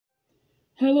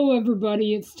Hello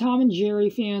everybody, it's Tom and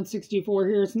Jerry Fan 64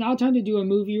 here. It's now time to do a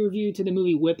movie review to the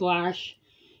movie Whiplash.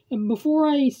 And before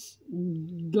I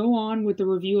go on with the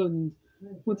review of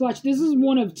Whiplash, this is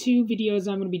one of two videos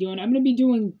I'm going to be doing. I'm going to be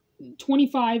doing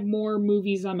 25 more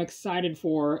movies I'm excited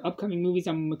for, upcoming movies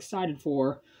I'm excited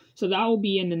for. So that will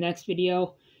be in the next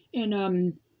video.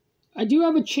 And I do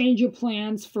have a change of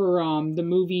plans for the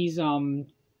movies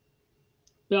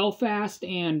Belfast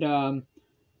and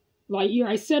Lightyear.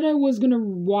 I said I was gonna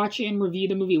watch and review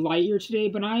the movie Lightyear today,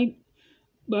 but I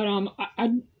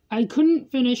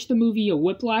couldn't finish the movie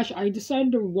Whiplash. I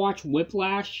decided to watch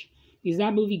Whiplash because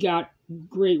that movie got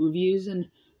great reviews, and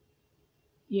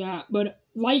yeah, but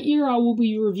Lightyear I will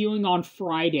be reviewing on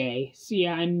Friday. So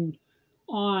yeah, and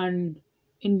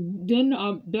then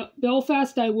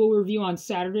Belfast I will review on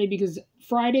Saturday because this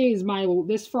Friday is my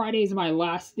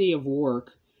last day of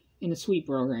work in the Sweet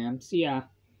program. So yeah.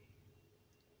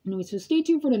 Anyway, so stay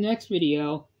tuned for the next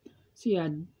video. So yeah,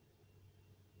 and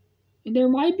there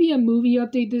might be a movie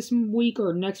update this week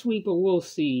or next week, but we'll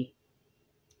see.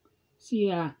 So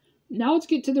yeah, now let's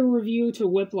get to the review to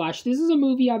Whiplash. This is a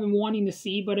movie I've been wanting to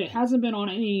see, but it hasn't been on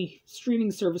any streaming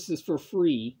services for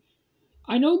free.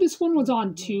 I know this one was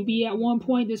on Tubi at one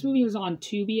point. This movie was on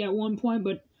Tubi at one point,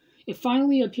 but it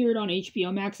finally appeared on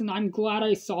HBO Max, and I'm glad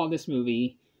I saw this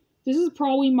movie. This is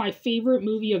probably my favorite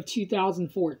movie of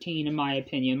 2014, in my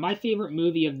opinion. My favorite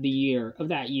movie of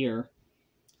that year.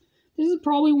 This is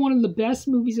probably one of the best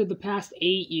movies of the past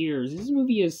 8 years. This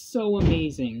movie is so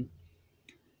amazing.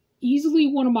 Easily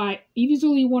one of my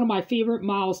favorite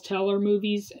Miles Teller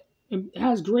movies. It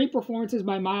has great performances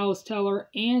by Miles Teller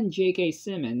and J.K.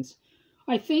 Simmons.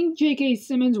 I think J.K.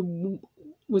 Simmons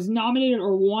was nominated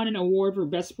or won an award for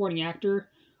Best Supporting Actor.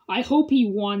 I hope he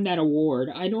won that award.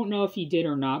 I don't know if he did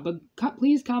or not, but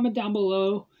please comment down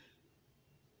below.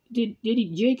 Did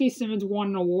J.K. Simmons won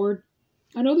an award?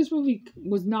 I know this movie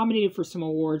was nominated for some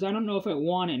awards. I don't know if it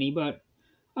won any, but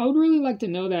I would really like to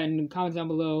know that in the comments down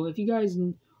below. If you guys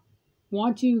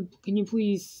want to, can you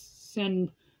please send?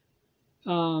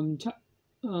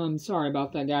 Sorry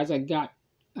about that, guys. I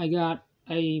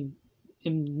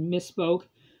misspoke.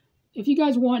 If you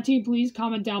guys want to, please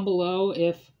comment down below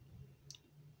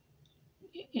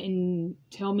and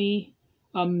tell me,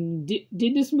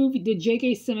 did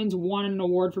J.K. Simmons won an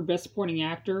award for Best Supporting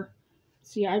Actor?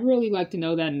 So yeah, I'd really like to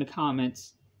know that in the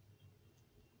comments.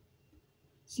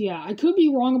 So yeah, I could be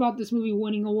wrong about this movie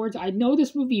winning awards. I know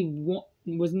this movie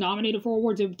was nominated for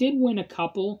awards. It did win a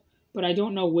couple, but I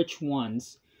don't know which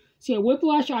ones. So yeah,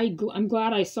 Whiplash, I'm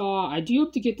glad I saw. I do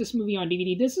hope to get this movie on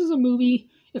DVD. This is a movie,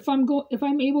 if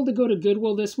I'm able to go to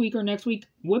Goodwill this week or next week,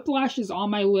 Whiplash is on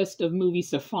my list of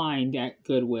movies to find at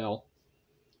Goodwill.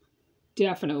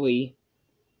 Definitely.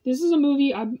 This is a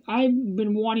movie I've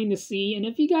been wanting to see, and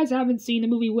if you guys haven't seen the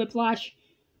movie Whiplash,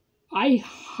 I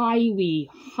highly,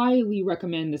 highly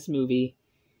recommend this movie.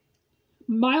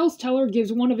 Miles Teller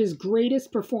gives one of his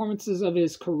greatest performances of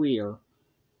his career.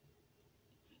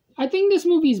 I think this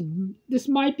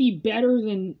might be better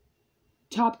than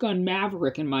Top Gun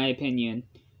Maverick, in my opinion.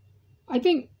 I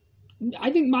think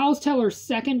Miles Teller's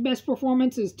second best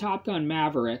performance is Top Gun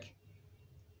Maverick.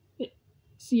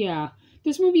 So yeah,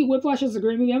 this movie Whiplash is a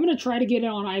great movie. I'm going to try to get it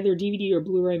on either DVD or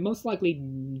Blu-ray, most likely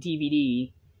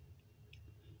DVD.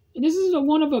 And this is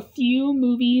one of a few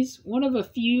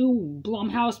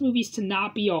Blumhouse movies to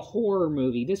not be a horror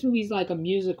movie. This movie's like a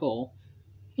musical.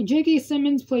 And J.K.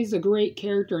 Simmons plays a great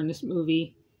character in this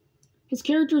movie.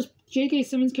 J.K.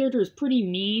 Simmons' character is pretty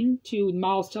mean to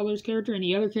Miles Teller's character and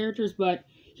the other characters, but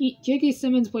J.K.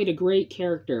 Simmons played a great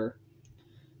character.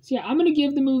 So yeah, I'm gonna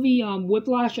give the movie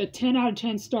Whiplash a 10 out of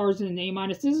 10 stars and an A-.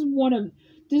 This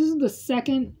is the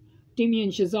second Damien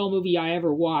Chazelle movie I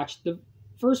ever watched. The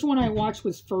first one I watched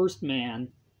was First Man,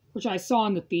 which I saw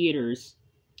in the theaters,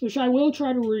 which I will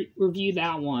try to review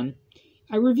that one.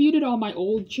 I reviewed it on my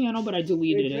old channel, but I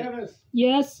deleted it. Travis.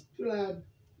 Yes? Too loud.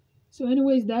 So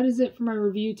anyways, that is it for my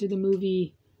review to the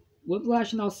movie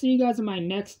Whiplash, and I'll see you guys in my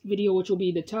next video, which will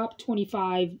be the top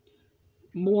 25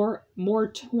 more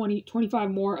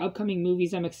upcoming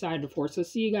movies I'm excited for. So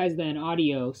see you guys then.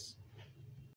 Adios.